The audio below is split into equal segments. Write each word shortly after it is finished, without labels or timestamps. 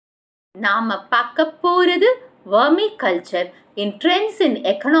நாம பார்க்க போறது Vermiculture in Trends in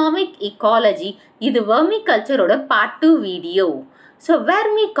Economic Ecology. இது Vermiccultureோட part 2 வீடியோ. ஸோ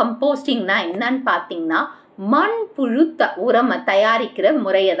Vermicompostingனா என்னன்னு பார்த்தீங்கன்னா மண்புழு உரம் தயாரிக்கிற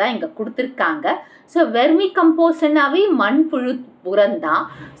முறையை தான் இங்கே கொடுத்துருக்காங்க. ஸோ Vermicompostingனாவே மண்புழு உரம் தான்.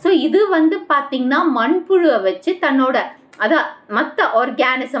 ஸோ இது பார்த்தீங்கன்னா மண்புழுவை வச்சு தன்னோட அதான் மற்ற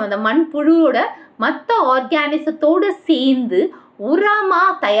ஆர்கானிசம் அந்த மண்புழுவோட மற்ற ஆர்கானிசத்தோடு சேர்ந்து உரமா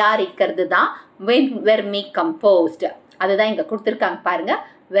தயாரிக்கிறது தான் வெர்மிகம்போஸ்ட். அதுதான் இங்க கொடுத்துருக்காங்க பாருங்க.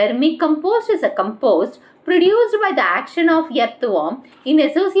 Vermicompost is a compost produced by the action of earthworm in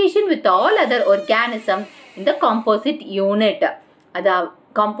association with all other organisms in the composite unit. அதான்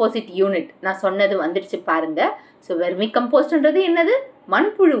composite unit நான் சொன்னது வந்துடுச்சு பாருங்க. ஸோ வெர்மிகம்போஸ்ட்ன்றது என்னது?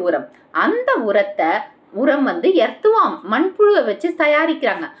 மண்புழு உரம். அந்த உரம் எர்த்துவாம் மண்புழுவை வச்சு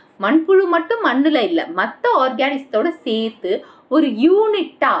தயாரிக்கிறாங்க. மண்புழு மட்டும் மண்ணுல இல்லை, மற்ற ஆர்கானிசத்தோட சேர்த்து ஒரு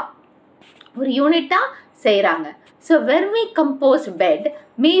யூனிட்டா செய்கிறாங்க. So vermicompost bed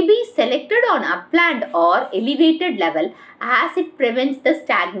may be selected on upland or elevated level as it prevents the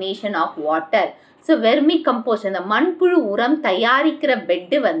stagnation of water. So vermicompost அந்த மண்புழு உரம் தயாரிக்கிற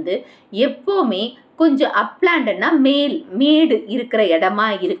பெட்டு எப்போவுமே கொஞ்சம் அப்லாண்டன்னா மேடு இருக்கிற இடமா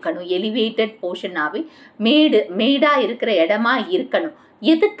இருக்கணும். எலிவேட்டட் போர்ஷனாகவே மேடாக இருக்கிற இடமா இருக்கணும்.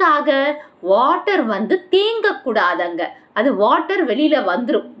 எதுக்காக? வாட்டர் தேங்கக்கூடாதுங்க. அது வாட்டர் வெளியில்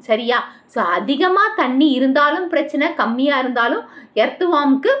வந்துடும். சரியா? ஸோ அதிகமாக தண்ணி இருந்தாலும் பிரச்சனை, கம்மியாக இருந்தாலும்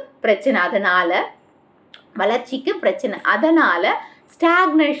எர்த்துவாமுக்கு பிரச்சனை, அதனால் வளர்ச்சிக்கு பிரச்சனை. அதனால்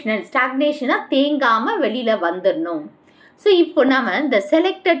ஸ்டாக்னேஷனாக தேங்காமல் வெளியில் வந்துடணும். ஸோ இப்போ நம்ம இந்த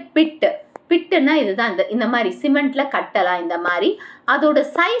செலக்டட் பிட்டுன்னா இதுதான். இந்த மாதிரி சிமெண்ட்டில் கட்டலாம். இந்த மாதிரி அதோட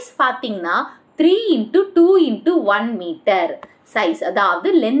சைஸ் பார்த்தீங்கன்னா 3 × 2 × 1 மீட்டர் சைஸ். அதாவது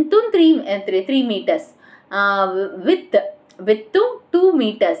லென்த்தும் 3 மீட்டர்ஸ், வித்தும் 2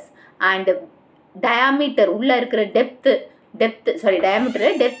 மீட்டர்ஸ் அண்ட் டயாமீட்டர் உள்ள இருக்கிற டெப்த்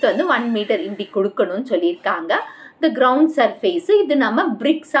 1 மீட்டர் இப்படி கொடுக்கணும்னு சொல்லியிருக்காங்க. இந்த கிரவுண்ட் சர்ஃபேஸ் இது நம்ம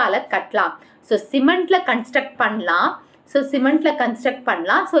பிரிக்ஸால் கட்டலாம். ஸோ சிமெண்ட்டில் கன்ஸ்ட்ரக்ட்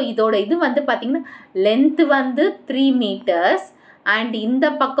பண்ணலாம். ஸோ இதோட இது பார்த்தீங்கன்னா லென்த்து 3 மீட்டர்ஸ் அண்ட் இந்த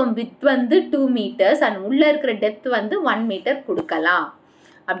பக்கம் வித் 2 மீட்டர்ஸ் அண்ட் உள்ளே இருக்கிற டெப்த் 1 மீட்டர் கொடுக்கலாம்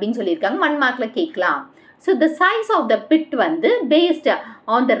அப்படின்னு சொல்லியிருக்காங்க. 1 மார்க்கில் கேட்கலாம். So the size of the bit based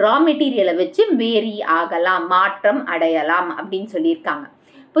on the ரா மெட்டீரியலை வச்சு வேரி ஆகலாம், மாற்றம் அடையலாம் அப்படின்னு சொல்லியிருக்காங்க.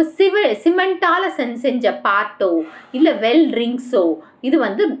 இப்போ சிமெண்டால் செஞ்ச பாட்டோ இல்லை வெல் ரிங்ஸோ இது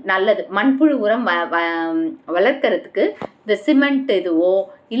நல்லது. மண்புழு உரம் வளர்க்கறதுக்கு இந்த சிமெண்ட் இதுவோ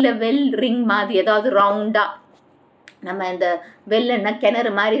இல்லை வெல் ரிங் மாதிரி ஏதாவது ரவுண்டாக, நம்ம இந்த வெள்ளன்னா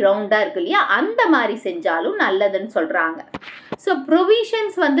கிணறு மாதிரி ரவுண்டாக இருக்கு இல்லையா, அந்த மாதிரி செஞ்சாலும் நல்லதுன்னு சொல்கிறாங்க. ஸோ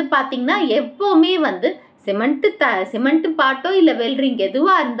ப்ரொவிஷன்ஸ் பார்த்தீங்கன்னா எப்போவுமே சிமெண்ட்டு பாட்டோ இல்லை வெல்ரிங்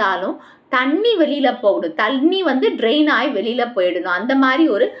எதுவாக இருந்தாலும் தண்ணி வெளியில் போகணும். தண்ணி ட்ரெயின் ஆகி வெளியில் போயிடணும். அந்த மாதிரி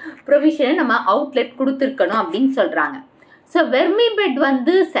ஒரு ப்ரொவிஷனை நம்ம அவுட்லெட் கொடுத்துருக்கணும் அப்படின்னு சொல்கிறாங்க. So vermi bed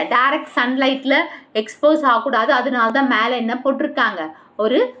direct சன்லைட்டில் expose ஆகக்கூடாது. அதனால தான் மேலே என்ன போட்டிருக்காங்க,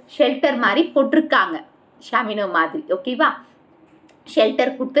 ஒரு ஷெல்டர் மாதிரி போட்டிருக்காங்க, ஷாமினோ மாதிரி. ஓகேவா?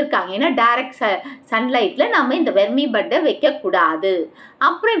 ஷெல்டர் கொடுத்துருக்காங்க. ஏன்னா டைரக்ட் சன்லைட்டில் நம்ம இந்த வெர்மி பெட்டை வைக்கக்கூடாது.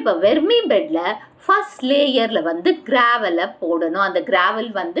 அப்புறம் இப்போ வெர்மி பெட்டில் ஃபர்ஸ்ட் லேயரில் கிராவலை போடணும். அந்த கிராவல்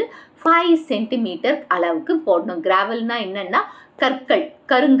 5 சென்டிமீட்டர் அளவுக்கு போடணும். கிராவல்னா என்னென்னா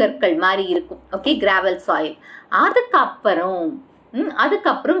கருங்கற்கள் மாதிரி இருக்கும். Okay, gravel soil.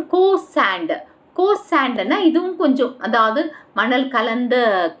 அதுக்கப்புறம் கோஸ் சாண்டுன்னா இதுவும் கொஞ்சம், அதாவது மணல் கலந்த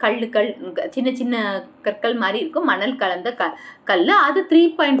கல்லுகள், சின்ன கற்கள் மாதிரி இருக்கும், மணல் கலந்த கல். அது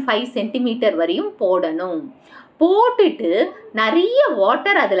 3.5 சென்டிமீட்டர் வரையும் போடணும். போட்டுட்டு நிறைய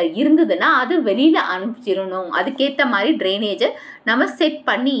வாட்டர் அதில் இருந்ததுன்னா அது வெளியில் அனுப்பிச்சிடணும். அதுக்கேற்ற மாதிரி ட்ரைனேஜை நம்ம செட்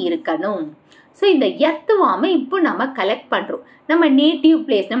பண்ணி இருக்கணும். ஸோ இந்த எர்த்துவாமை இப்போ நம்ம கலெக்ட் பண்ணுறோம். நம்ம நேட்டிவ்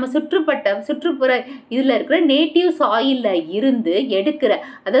பிளேஸ், நம்ம சுற்றுப்புற இதில் இருக்கிற நேட்டிவ் சாயிலில் இருந்து எடுக்கிற,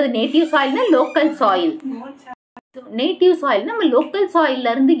 அதாவது native சாயில்னா local soil. Native soil நம்ம லோக்கல்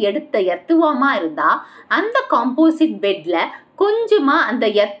சாயிலிருந்து எடுத்த எர்த்துவாமாக இருந்தால் அந்த காம்போசிட் பெட்டில் கொஞ்சமாக அந்த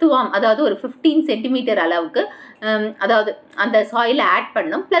எர்த்துவாம், அதாவது ஒரு 15 சென்டிமீட்டர் அளவுக்கு, அதாவது அந்த சாயிலை ஆட்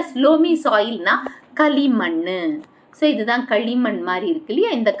பண்ணணும். ப்ளஸ் லோமி சாயில்னா களிமண். ஸோ இதுதான் களிமண் மாதிரி இருக்கு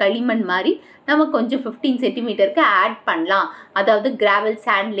இல்லையா, இந்த களிமண் மாதிரி நம்ம கொஞ்சம் 15 சென்டிமீட்டருக்கு ஆட் பண்ணலாம். அதாவது கிராவல்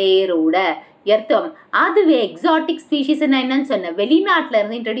சாண்ட் லேயரோட எர்த்துவாம். அதுவே எக்ஸாட்டிக் ஸ்பீஷீஸ்னா என்னன்னு சொன்னேன், வெளிநாட்டில்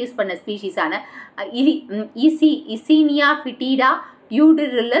இருந்து இன்ட்ரடியூஸ் பண்ண ஸ்பீஷீஸான இசீனியா ஃபிட்டிடா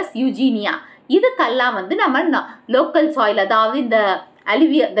யூடிரில்லஸ் யூஜீனியா இதுக்கெல்லாம் நம்ம லோக்கல் சாயில், அதாவது இந்த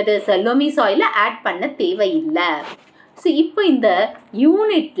தட் இஸ் லோமி சாயிலை ஆட் பண்ண தேவையில்லை. ஸோ இப்போ இந்த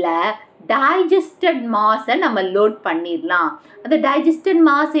யூனிட்டில் டைஜஸ்டட் மாஸை நம்ம லோட் பண்ணிடலாம். அந்த டைஜஸ்டட்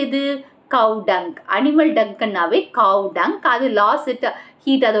மாஸ் எது? கவ் டங்க். அனிமல் டங்க்னாவே கவ் டங்க். அது லாஸ்ட்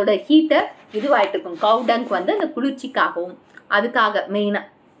ஹீட், அதோட ஹீட்டை இதுவாகிட்டு இருக்கும். கவ் டங்க் வந்து அந்த குளிர்ச்சிக்காகவும் அதுக்காக மெயினாக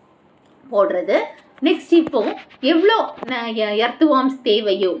போடுறது. நெக்ஸ்ட் இப்போ எவ்வளோ எர்த் வார்ம்ஸ்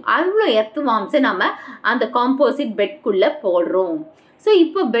தேவையோ அவ்வளோ எர்த் வார்ம்ஸை நம்ம அந்த காம்போசிட் பெட்குள்ளே போடுறோம். ஸோ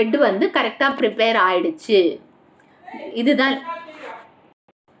இப்போ பெட் வந்து கரெக்டாக ப்ரிப்பேர் ஆயிடுச்சு. இதுதான்.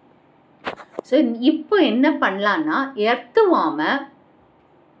 ஸோ இப்போ என்ன பண்ணலான்னா எர்த்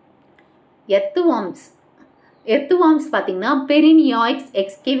வார்ம்ஸ் பார்த்தீங்கன்னா பெரினியாய்ட்ஸ்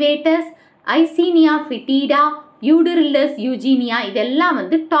எக்ஸ்கவேட்டர்ஸ், ஐசீனியா ஃபிட்டிடா, யூடரில்லஸ் யூஜீனியா இதெல்லாம்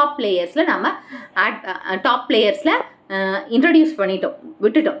வந்து டாப் லேயர்ஸில் நம்ம இன்ட்ரடியூஸ்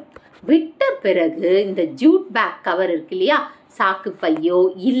விட்டுட்டோம். விட்ட பிறகு இந்த ஜூட் பேக் கவர் இருக்கு இல்லையா, சாக்கு பையோ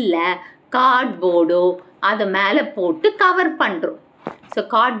இல்லை கார்ட்போர்டோ அதை மேலே போட்டு கவர் பண்ணுறோம். ஸோ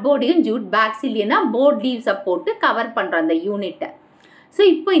கார்ட்போர்டையும் ஜூட் பேக்ஸ் இல்லைன்னா போர்ட் லீவ்ஸை போட்டு கவர் பண்ணுறோம் அந்த யூனிட்டை. ஸோ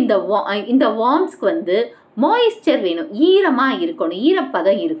இப்போ இந்த வார்ம்ஸ்க்கு வந்து மாய்ஸ்சர் வேணும், ஈரமாக இருக்கணும்,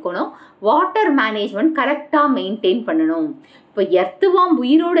 ஈரப்பதம் இருக்கணும், வாட்டர் மேனேஜ்மெண்ட் கரெக்டாக மெயின்டைன் பண்ணணும். இப்போ எர்த் வார்ம்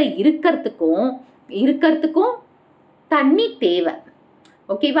உயிரோடு இருக்கிறதுக்கும் தண்ணி தேவை,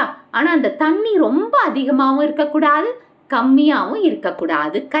 ஓகேவா? ஆனால் அந்த தண்ணி ரொம்ப அதிகமாகவும் இருக்கக்கூடாது, கம்மியாகவும்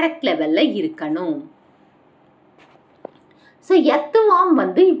இருக்கக்கூடாது, கரெக்ட் லெவலில் இருக்கணும். ஸோ எர்த் வார்ம்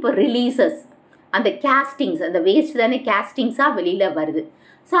வந்து இப்போ ரிலீசஸ் அந்த கேஸ்டிங்ஸ், அந்த வேஸ்ட் தானே கேஸ்டிங்ஸாக வெளியில் வருது.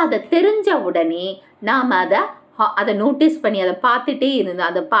 ஸோ அதை தெரிஞ்ச உடனே நாம் அதை நோட்டீஸ் பண்ணி அதை பார்த்துட்டே இருந்தோம்.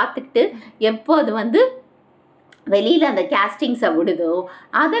 அதை பார்த்துக்கிட்டு எப்போ அது வந்து வெளியில் அந்த கேஸ்டிங்ஸை விடுதோ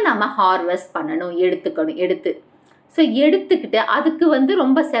அதை நம்ம ஹார்வெஸ்ட் பண்ணணும், ஸோ எடுத்துக்கிட்டு அதுக்கு வந்து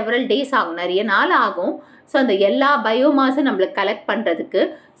ரொம்ப செவரல் டேஸ் ஆகும், நிறைய நாள் ஆகும். ஸோ அந்த எல்லா பயோமாஸும் நம்மளுக்கு கலெக்ட் பண்ணுறதுக்கு.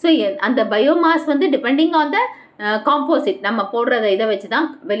 ஸோ அந்த பயோமாஸ் வந்து டிபெண்டிங் ஆன் த காம்போசிட் நம்ம போடுறத இதை வச்சு தான்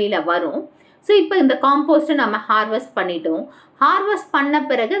வெளியில் வரும். ஸோ இப்போ இந்த காம்போஸ்ட்டை நம்ம ஹார்வெஸ்ட் பண்ணிட்டோம். ஹார்வெஸ்ட் பண்ண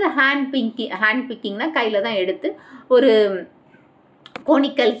பிறகு அதை ஹேண்ட் பிக்கிங்னா கையில் தான் எடுத்து ஒரு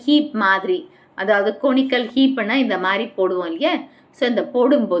கோனிக்கல் ஹீப் மாதிரி, அதாவது கோனிக்கல் ஹீப்புன்னா இந்த மாதிரி போடுவோம் இல்லையா. ஸோ இந்த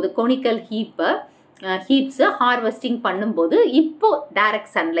போடும்போது கோனிக்கல் ஹீப்ஸை ஹார்வெஸ்டிங் பண்ணும்போது இப்போது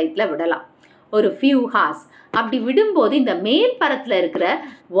டைரக்ட் சன்லைட்டில் விடலாம் ஒரு ஃபியூ ஹார்ஸ். அப்படி விடும்போது இந்த மேல் பரத்தில் இருக்கிற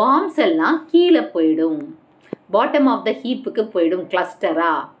வார்ம்ஸ் எல்லாம் கீழே போயிடும், பாட்டம் ஆஃப் த ஹீப்புக்கு போயிடும்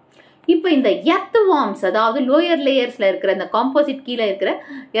கிளஸ்டரா. இப்போ இந்த எர்த் வார்ம்ஸ், அதாவது லோயர் லேயர்ஸில் இருக்கிற இந்த காம்போசிட் கீழே இருக்கிற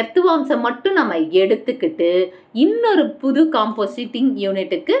எர்த் வார்ம்ஸை மட்டும் நம்ம எடுத்துக்கிட்டு இன்னொரு புது காம்போசிட்டிங்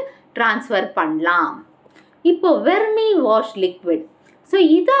யூனிட்டுக்கு ட்ரான்ஸ்ஃபர் பண்ணலாம். இப்போ வெர்மி வாஷ் லிக்விட், ஸோ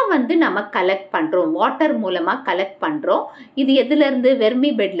இதை வந்து நம்ம கலெக்ட் பண்ணுறோம், வாட்டர் மூலமாக கலெக்ட் பண்ணுறோம். இது எதுலேருந்து?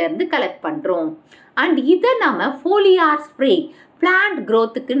 வெர்மி பெட்லேருந்து கலெக்ட் பண்ணுறோம். அண்ட் இதை நம்ம ஃபோலியார் ஸ்ப்ரே, பிளான்ட்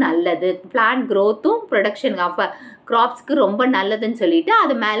க்ரோத்துக்கு நல்லது, பிளான்ட் க்ரோத்தும் ப்ரொடக்ஷன் ஆஃப் க்ராப்ஸ்க்கு ரொம்ப நல்லதுன்னு சொல்லிட்டு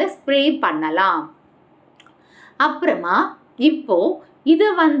அது மேலே ஸ்ப்ரே பண்ணலாம். அப்புறமா இப்போது இதை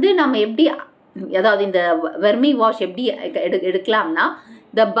வந்து நம்ம எப்படி, அதாவது இந்த வெர்மி வாஷ் எப்படி எடுக்கலாம்னா,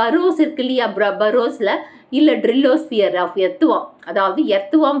 இந்த பரோஸ் இருக்கு இல்லையா, பரோஸில் இல்லை ட்ரில்லோஸ்பியர் ஆஃப் எர்த்துவாம், அதாவது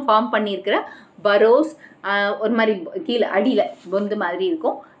எர்த்துவாம் ஃபார்ம் பண்ணியிருக்கிற பரோஸ் ஒரு மாதிரி கீழே அடியில் பொந்து மாதிரி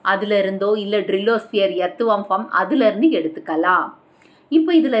இருக்கும், அதில் இருந்தோ இல்லை ட்ரில்லோஸ்பியர் எர்த்துவாம் ஃபார்ம் அதிலேருந்து எடுத்துக்கலாம்.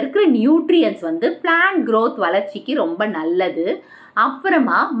 இப்போ இதில் இருக்கிற நியூட்ரியன்ஸ் வந்து பிளான்ட் க்ரோத் வளர்ச்சிக்கு ரொம்ப நல்லது.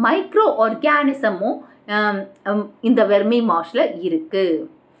 அப்புறமா மைக்ரோ ஆர்கானிசமும் இந்த வெர்மி வாஷில் இருக்குது.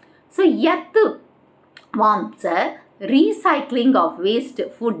 So earth வார்ம்ஸை recycling of waste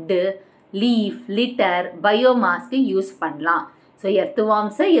food, leaf, litre, பயோமாஸ்க்கு use பண்ணலாம். ஸோ எர்த்து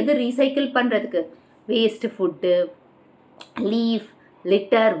வார்ம்ஸை எது ரீசைக்கிள் பண்ணுறதுக்கு? Waste food, leaf,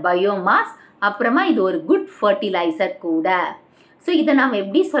 litre, biomass. அப்புறமா இது ஒரு குட் ஃபர்டிலைசர் கூட. ஸோ இதை நாம்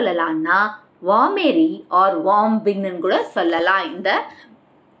எப்படி சொல்லலாம்னா வார்மேரி ஆர் வார்ம் பின்னு கூட சொல்லலாம் இந்த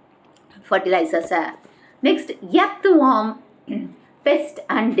ஃபர்டிலைசர்ஸை. Next earth warm best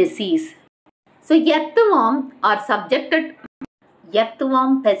and disease. So earth warm R subjected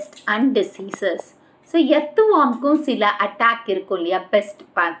earthworm best and diseases. So எர்த்வார்முக்கும் சில அட்டாக் இருக்கும் இல்லையா,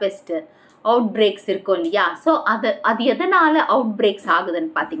 பெஸ்ட் அவுட் பிரேக்ஸ் இருக்கும் இல்லையா. ஸோ அது எதனால் அவுட் பிரேக்ஸ்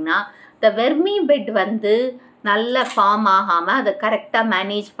ஆகுதுன்னு பார்த்தீங்கன்னா, இந்த வெர்மி பெட் வந்து நல்ல ஃபார்ம் ஆகாமல் அதை கரெக்டாக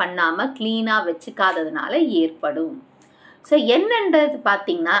மேனேஜ் பண்ணாமல் க்ளீனாக வச்சுக்காததுனால ஏற்படும். ஸோ என்னன்றது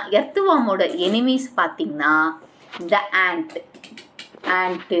பார்த்தீங்கன்னா, எர்த்வார்மோட எனிமீஸ் பார்த்தீங்கன்னா இந்த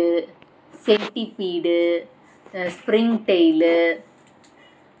ஆண்ட்டு, சென்டிபீடு, ஸ்ப்ரிங் டெய்லு,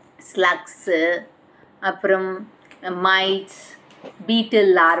 ஸ்லக்ஸு, அப்புறம் மைட்ஸ்,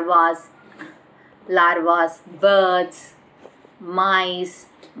 பீட்டில் லார்வாஸ், பேர்ட்ஸ்,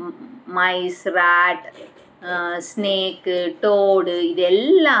 மைஸ், ராட், ஸ்னேக்கு, டோடு, இது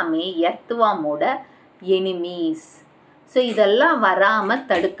எல்லாமே எர்த்வார்மோட எனிமீஸ். ஸோ இதெல்லாம் வராமல்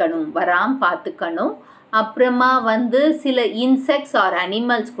தடுக்கணும், வராமல் பார்த்துக்கணும். அப்புறமா வந்து சில இன்செக்ட்ஸ் ஆர்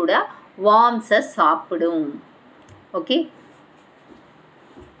அனிமல்ஸ் கூட வார்ம்ஸை சாப்பிடும். Okay.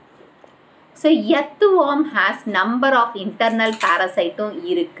 So earthworm has number of internal பேரசைட்டும்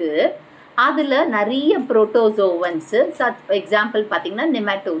இருக்குது. அதில் நிறைய புரோட்டோசோவன்ஸு. எக்ஸாம்பிள் பார்த்திங்கன்னா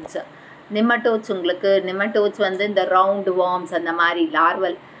நிமெட்டோட்ஸ் உங்களுக்கு நிமெட்டோட்ஸ் வந்து இந்த ரவுண்டு வார்ம்ஸ் அந்த மாதிரி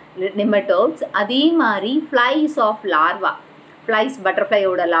லார்வல் நிமெட்டோட்ஸ். அதே மாதிரி flies of larva, flies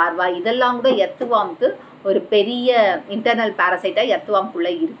பட்டர்ஃப்ளையோட larva இதெல்லாம் கூட எர்த்வார்முக்கு ஒரு பெரிய இன்டர்னல் பேரசைட்டாக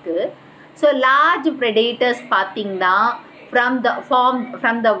எர்த்வார்முக்குள்ளே இருக்குது. ஸோ லார்ஜ் ப்ரெடேட்டர்ஸ் பார்த்திங்கன்னா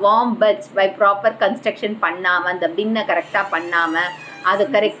from the warm beds by proper construction பண்ணாமல், அந்த பின்னை கரெக்டாக பண்ணாமல், அதை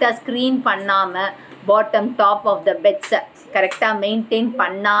கரெக்டாக ஸ்க்ரீன் பண்ணாமல், பாட்டம் டாப் ஆஃப் த பெட்ஸை கரெக்டாக மெயின்டைன்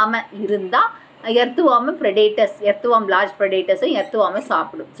பண்ணாமல் இருந்தால் எர்த்வார்ம் லார்ஜ் ப்ரெடேட்டர்ஸும் எர்த்வார்மை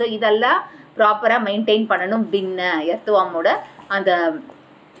சாப்பிடும். ஸோ இதெல்லாம் ப்ராப்பராக மெயின்டைன் பண்ணணும். பின்னை எர்த்வார்மோட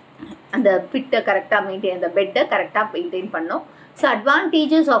அந்த பிட்டை கரெக்டாக மெயின்டைன், அந்த பெட்டை கரெக்டாக மெயின்டைன் பண்ணணும். So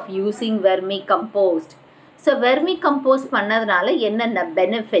advantages of using வெர்மிகம்போஸ்ட். So வெர்மிகம்போஸ்ட் பண்ணதுனால என்னென்ன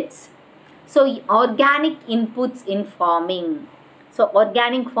பெனிஃபிட்ஸ்? ஸோ ஆர்கானிக் இன்புட்ஸ் இன் ஃபார்மிங். ஸோ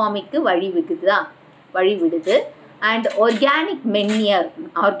ஆர்கானிக் ஃபார்மிங்க்கு வழி விடுது. அண்ட்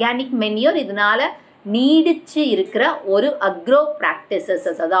ஆர்கானிக் மென்யூர் இதனால் நீடிச்சு இருக்கிற ஒரு அக்ரோ ப்ராக்டிசஸ்,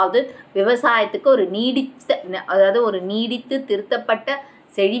 அதாவது விவசாயத்துக்கு ஒரு நீடித்து திருத்தப்பட்ட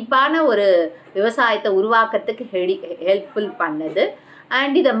செழிப்பான ஒரு விவசாயத்தை உருவாக்குறதுக்கு ஹெல்ப்ஃபுல் பண்ணுது.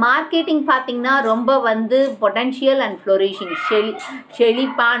 அண்ட் இதை மார்க்கெட்டிங் பார்த்திங்கன்னா ரொம்ப வந்து பொட்டன்ஷியல் அண்ட் ஃப்ளோரிஷிங்,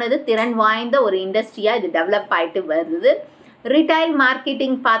 செழிப்பானது, திறன் வாய்ந்த ஒரு இண்டஸ்ட்ரியாக இது டெவலப் ஆகிட்டு வருது. ரிட்டைல்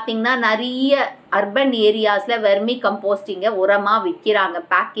மார்க்கெட்டிங் பார்த்திங்கன்னா நிறைய அர்பன் ஏரியாஸில் வெர்மி கம்போஸ்டிங்கை உரமாக விற்கிறாங்க,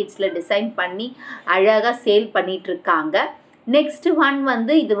 பேக்கேஜில் டிசைன் பண்ணி அழகாக சேல் பண்ணிகிட்ருக்காங்க. நெக்ஸ்ட் ஒன்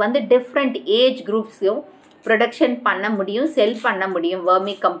வந்து இது வந்து டிஃப்ரெண்ட் ஏஜ் குரூப்ஸையும் ப்ரொடக்ஷன் பண்ண முடியும், செல் பண்ண முடியும்.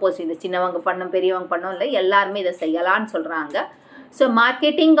 வெர்மி கம்போஸ்ட் இது சின்னவங்க பண்ணோம் பெரியவங்க பண்ணோம் இல்லை, எல்லாருமே இதை செய்யலான்னு சொல்கிறாங்க. So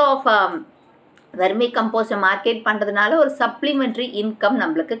marketing of vermi கம்போஸ்ட்டை market பண்ணுறதுனால ஒரு சப்ளிமெண்ட்ரி இன்கம்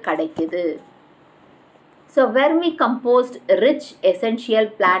நம்மளுக்கு கிடைக்குது. So vermi compost rich essential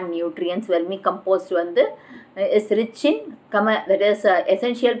plant nutrients. Vermi compost வந்து is rich in that is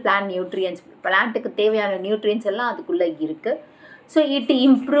essential plant nutrients. பிளான்ட்டுக்கு தேவையான நியூட்ரியன்ஸ் எல்லாம் அதுக்குள்ளே இருக்குது. So it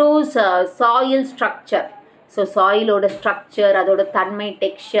improves soil structure. So சாயிலோட structure, அதோட தன்மை,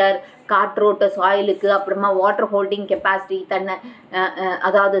 டெக்ஸ்சர், காற்றோட்ட சாயிலுக்கு, அப்புறமா வாட்டர் ஹோல்டிங் கெப்பாசிட்டி,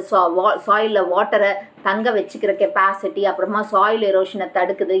 அதாவது சாயிலில் வாட்டரை தங்க வச்சுக்கிற கெப்பாசிட்டி, அப்புறமா சாயில் எரோஷனை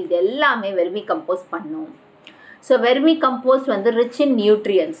தடுக்குது. இது எல்லாமே வெர்மி கம்போஸ்ட் பண்ணும். ஸோ வெர்மி கம்போஸ்ட் வந்து ரிச் இன்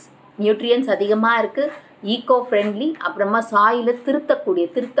நியூட்ரியன்ஸ் அதிகமாக இருக்குது, ஈகோ ஃப்ரெண்ட்லி, அப்புறமா சாயிலை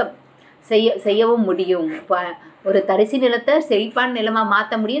திருத்தம் செய்யவும் முடியும். இப்போ ஒரு தரிசி நிலத்தை செழிப்பான நிலமாக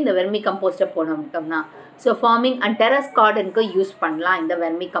மாற்ற முடியும் இந்த வெர்மி கம்போஸ்ட்டை போனோம்னா. So farming and terrace கார்டனுக்கு use பண்ணலாம் இந்த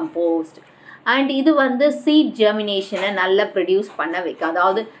வெர்மி கம்போஸ்ட். அண்ட் இது வந்து சீட் ஜெர்மினேஷனை நல்லா ப்ரொடியூஸ் பண்ண வைக்கும்,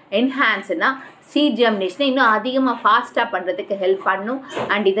 அதாவது என்ஹான்ஸ்னால் சீட் ஜெர்மினேஷனை இன்னும் அதிகமாக ஃபாஸ்ட்டாக பண்ணுறதுக்கு ஹெல்ப் பண்ணும்.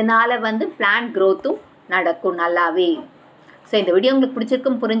 அண்ட் இதனால் வந்து பிளான்ட் க்ரோத்தும் நடக்கும் நல்லாவே. ஸோ இந்த வீடியோ உங்களுக்கு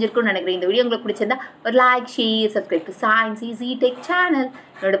பிடிச்சிருக்கும், புரிஞ்சிருக்கும்னு நினைக்கிறேன். இந்த வீடியோ உங்களுக்கு பிடிச்சிருந்தா ஒரு like, share, subscribe to science easy tech channel.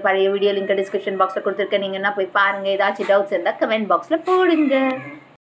 என்னோட பழைய வீடியோ லிங்க் டிஸ்கிரிப்ஷன் பாக்ஸில் கொடுத்துருக்கேன், நீங்கள் என்ன போய் பாருங்கள். ஏதாச்சும் டவுட்ஸ் இருந்தால் கமெண்ட் பாக்ஸில் போடுங்க.